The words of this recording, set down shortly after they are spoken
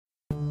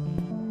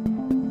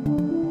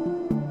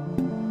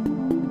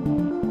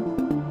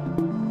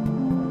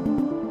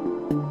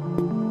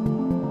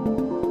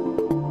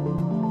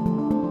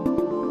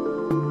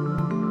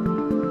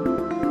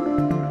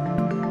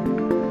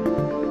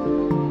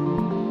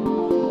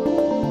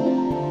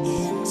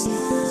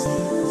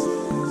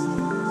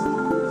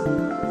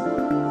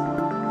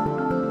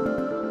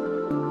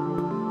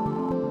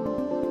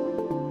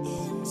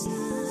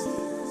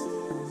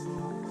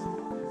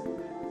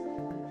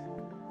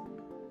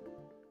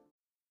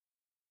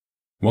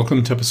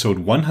Welcome to episode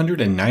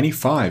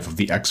 195 of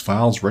the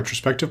X-Files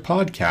retrospective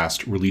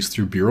podcast released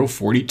through Bureau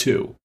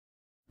 42.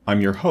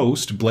 I'm your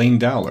host, Blaine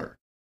Dowler.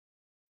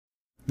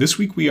 This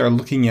week we are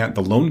looking at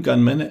The Lone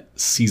Gunmen,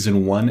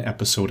 Season 1,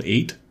 Episode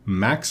 8,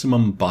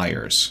 Maximum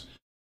Buyers.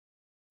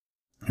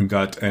 We've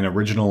got an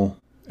original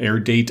air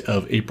date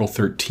of April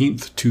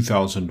 13th,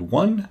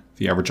 2001.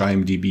 The average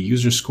IMDb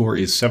user score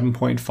is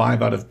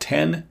 7.5 out of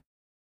 10,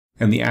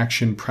 and the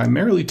action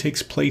primarily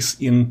takes place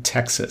in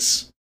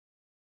Texas.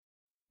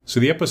 So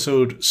the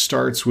episode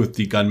starts with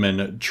the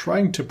gunmen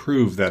trying to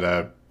prove that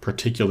a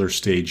particular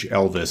stage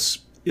Elvis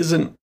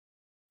isn't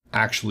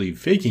actually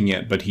faking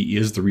it, but he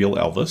is the real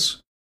Elvis.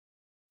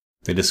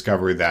 They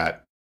discover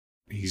that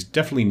he's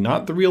definitely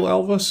not the real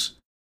Elvis,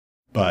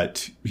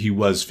 but he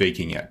was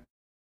faking it.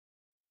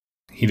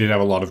 He did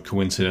have a lot of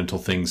coincidental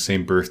things,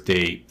 same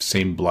birthday,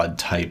 same blood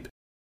type.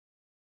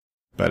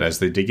 But as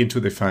they dig into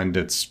it, they find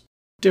it's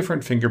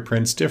different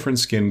fingerprints, different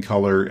skin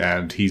color,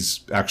 and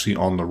he's actually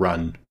on the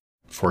run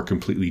for a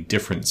completely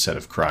different set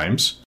of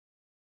crimes.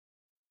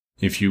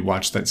 If you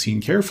watch that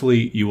scene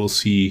carefully, you will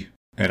see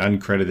an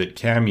uncredited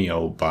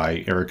cameo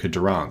by Erica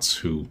Durance,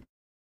 who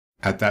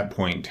at that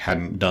point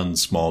hadn't done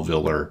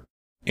Smallville or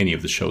any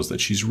of the shows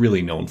that she's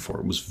really known for.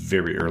 It was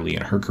very early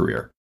in her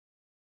career.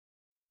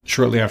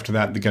 Shortly after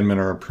that, the gunmen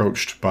are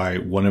approached by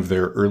one of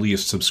their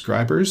earliest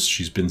subscribers.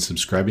 She's been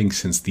subscribing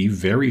since the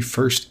very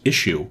first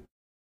issue.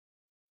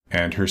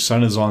 And her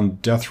son is on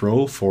death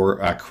row for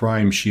a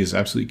crime she is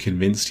absolutely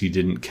convinced he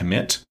didn't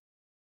commit.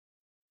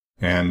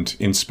 And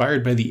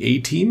inspired by the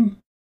A-Team,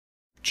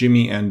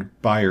 Jimmy and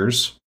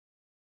Byers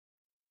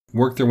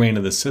work their way into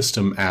the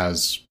system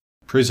as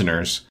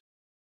prisoners.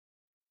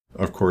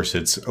 Of course,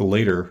 it's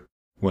later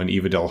when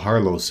Eva Del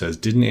Harlow says,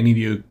 "Didn't any of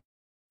you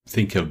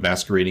think of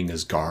masquerading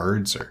as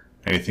guards or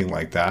anything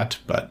like that?"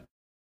 But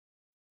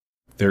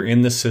they're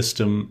in the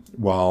system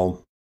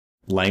while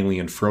Langley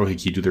and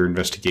Frohike do their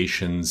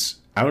investigations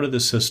out of the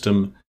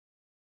system,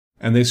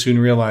 and they soon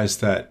realize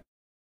that,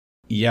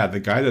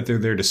 the guy that they're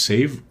there to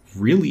save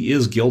really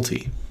is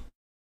guilty.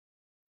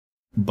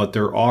 But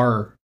there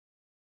are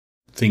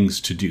things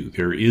to do.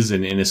 There is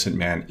an innocent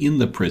man in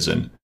the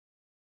prison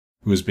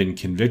who has been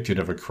convicted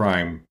of a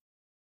crime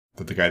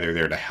that the guy they're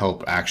there to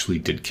help actually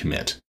did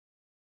commit.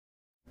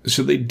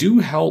 So they do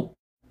help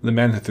the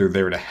man that they're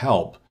there to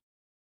help,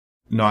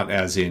 not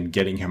as in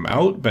getting him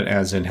out, but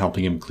as in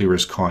helping him clear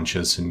his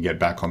conscience and get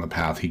back on the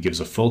path. He gives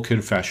a full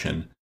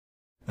confession,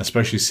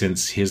 especially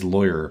since his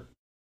lawyer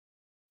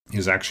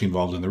is actually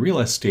involved in the real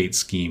estate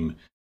scheme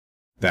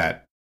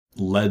that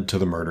led to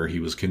the murder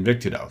he was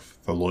convicted of.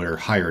 The lawyer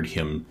hired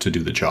him to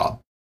do the job.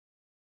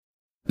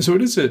 So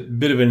it is a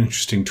bit of an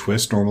interesting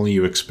twist. Normally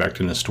you expect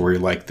in a story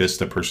like this,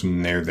 the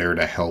person they're there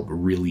to help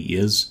really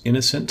is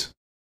innocent.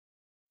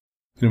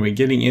 Anyway,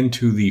 getting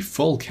into the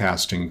full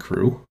casting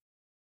crew.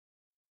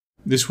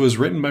 This was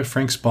written by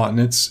Frank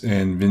Spotnitz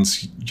and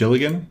Vince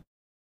Gilligan.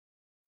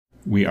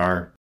 We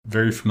are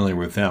very familiar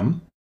with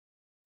them.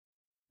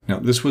 Now,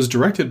 this was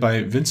directed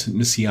by Vincent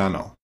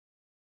Misiano.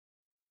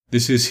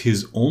 This is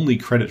his only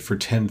credit for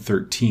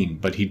 1013,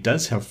 but he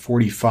does have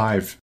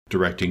 45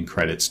 directing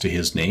credits to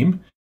his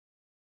name,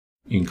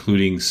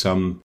 including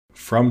some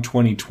from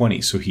 2020,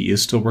 so he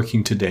is still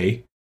working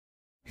today.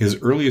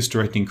 His earliest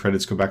directing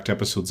credits go back to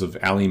episodes of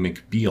Ally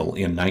McBeal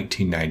in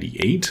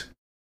 1998.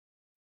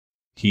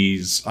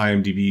 He's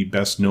IMDb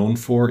best known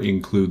for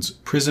includes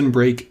Prison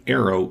Break,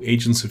 Arrow,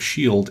 Agents of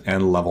S.H.I.E.L.D.,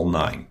 and Level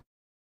 9.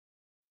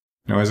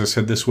 Now, as I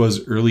said, this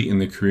was early in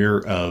the career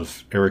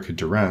of Erica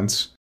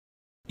Durance.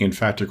 In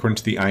fact, according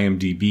to the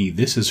IMDb,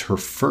 this is her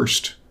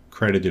first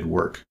credited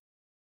work.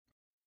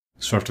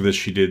 So after this,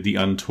 she did The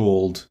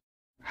Untold,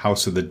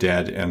 House of the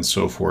Dead, and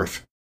so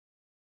forth.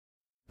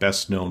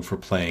 Best known for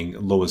playing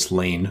Lois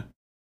Lane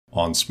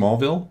on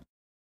Smallville.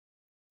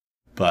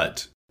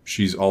 But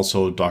she's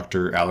also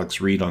Dr. Alex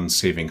Reed on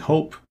Saving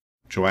Hope,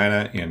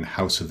 Joanna in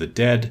House of the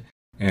Dead,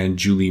 and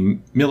Julie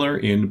Miller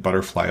in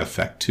Butterfly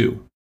Effect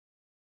 2.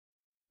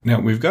 Now,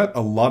 we've got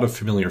a lot of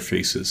familiar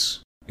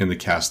faces in the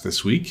cast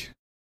this week.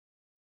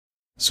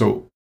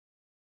 So,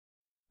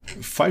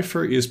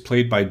 Pfeiffer is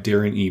played by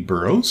Darren E.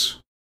 Burroughs.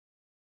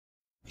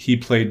 He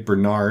played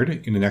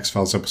Bernard in an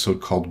X-Files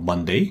episode called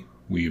Monday.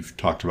 We've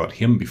talked about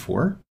him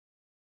before.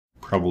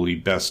 Probably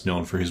best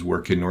known for his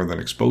work in Northern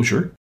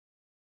Exposure.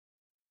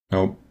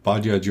 Now,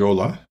 Badia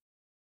Jola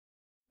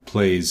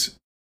plays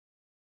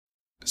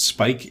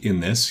Spike in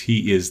this.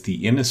 He is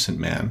the innocent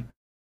man.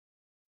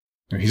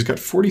 Now, he's got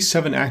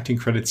 47 acting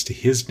credits to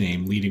his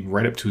name, leading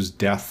right up to his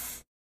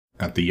death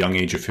at the young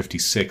age of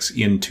 56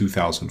 in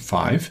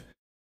 2005.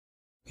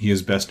 He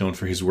is best known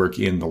for his work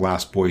in The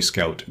Last Boy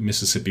Scout,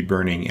 Mississippi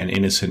Burning, An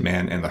Innocent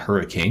Man, and The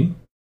Hurricane.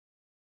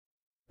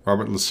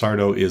 Robert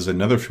Lasardo is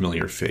another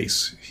familiar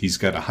face. He's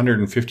got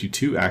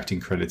 152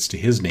 acting credits to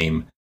his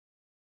name.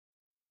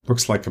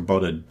 Looks like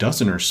about a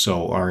dozen or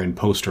so are in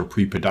post or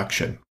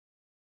pre-production.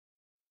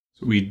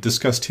 So we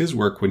discussed his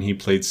work when he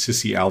played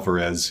Sissy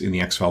Alvarez in the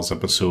X-Files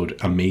episode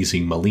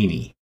Amazing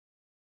Malini.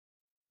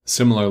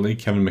 Similarly,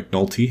 Kevin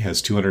McNulty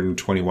has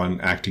 221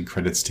 acting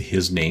credits to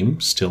his name,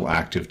 still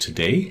active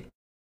today.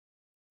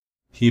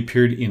 He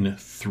appeared in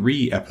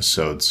 3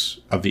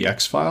 episodes of The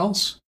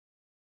X-Files.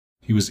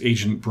 He was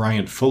Agent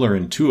Bryant Fuller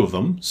in 2 of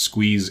them,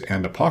 Squeeze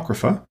and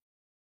Apocrypha,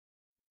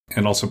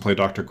 and also played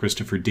Dr.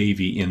 Christopher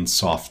Davey in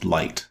Soft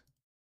Light.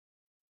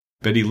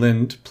 Betty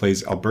Lind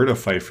plays Alberta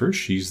Pfeiffer.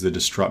 She's the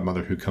distraught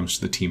mother who comes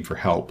to the team for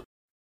help.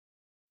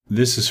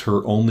 This is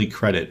her only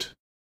credit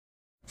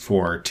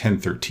for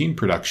 1013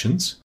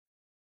 Productions,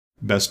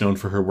 best known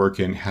for her work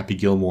in Happy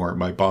Gilmore,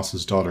 My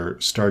Boss's Daughter,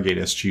 Stargate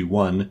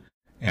SG-1,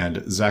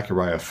 and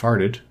Zachariah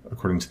Farted,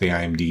 according to the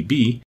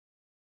IMDb.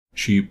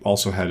 She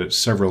also had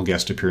several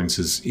guest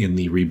appearances in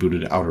the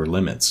rebooted Outer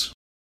Limits.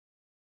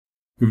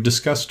 We've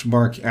discussed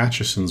Mark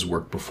Atchison's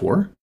work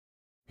before.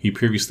 He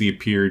previously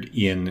appeared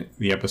in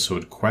the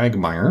episode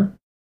Quagmire.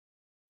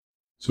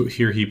 So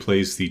here he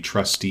plays the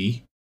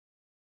trustee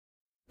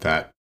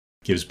that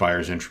gives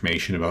buyers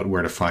information about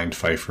where to find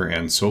Pfeiffer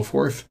and so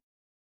forth.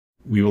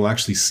 We will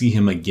actually see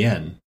him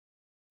again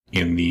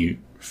in the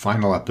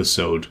final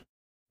episode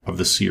of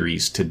the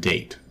series to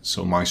date,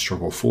 so My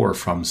Struggle 4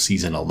 from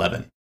Season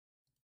 11.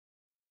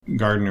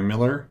 Gardner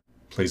Miller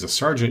plays a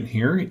sergeant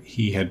here.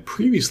 He had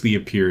previously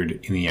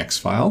appeared in The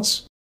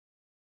X-Files.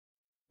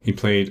 He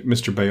played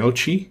Mr.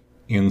 Baiocchi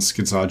in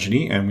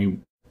Schizogeny, and we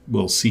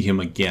will see him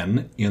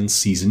again in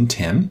Season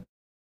 10.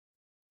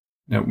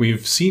 Now,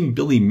 we've seen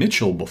Billy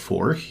Mitchell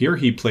before. Here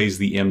he plays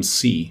the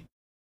MC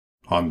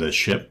on the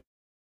ship,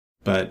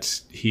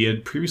 but he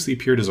had previously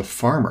appeared as a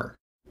farmer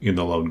in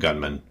The Lone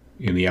Gunmen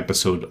in the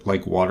episode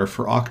Like Water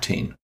for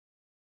Octane.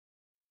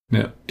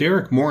 Now,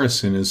 Derek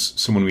Morrison is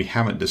someone we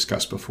haven't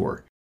discussed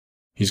before.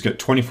 He's got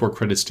 24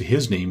 credits to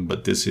his name,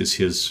 but this is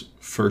his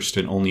first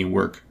and only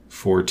work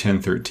for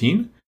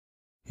 1013.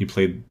 He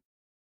played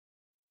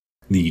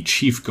the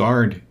chief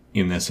guard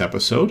in this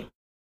episode.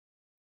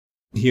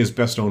 He is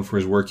best known for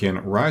his work in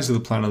Rise of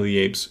the Planet of the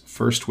Apes,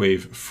 First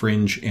Wave,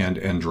 Fringe, and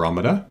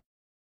Andromeda.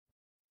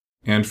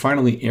 And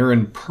finally,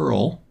 Aaron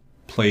Pearl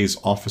plays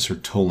Officer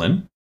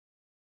Tolan.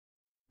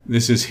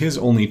 This is his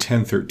only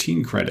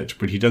 1013 credit,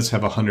 but he does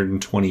have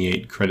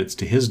 128 credits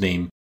to his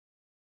name,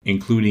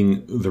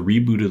 including the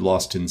rebooted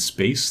Lost in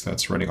Space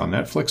that's running on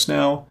Netflix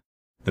now,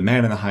 The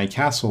Man in the High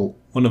Castle,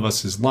 One of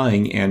Us is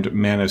Lying, and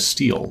Man of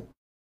Steel,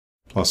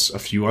 plus a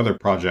few other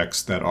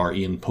projects that are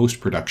in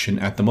post-production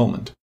at the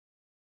moment.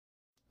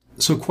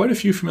 So quite a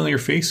few familiar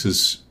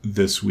faces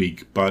this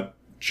week, but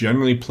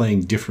generally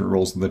playing different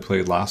roles than they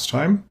played last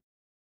time.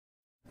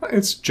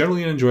 It's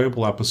generally an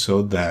enjoyable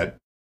episode that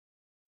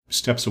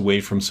steps away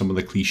from some of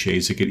the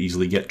cliches it could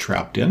easily get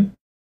trapped in.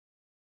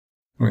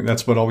 Right,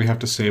 that's about all we have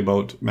to say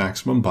about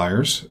Maximum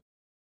Buyers.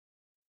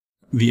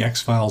 The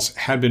X-Files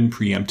had been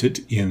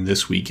preempted in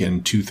This Week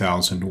in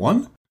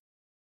 2001,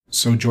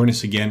 so join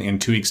us again in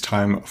 2 weeks'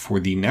 time for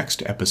the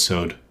next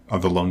episode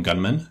of The Lone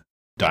Gunmen,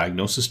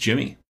 Diagnosis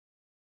Jimmy.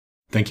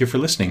 Thank you for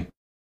listening.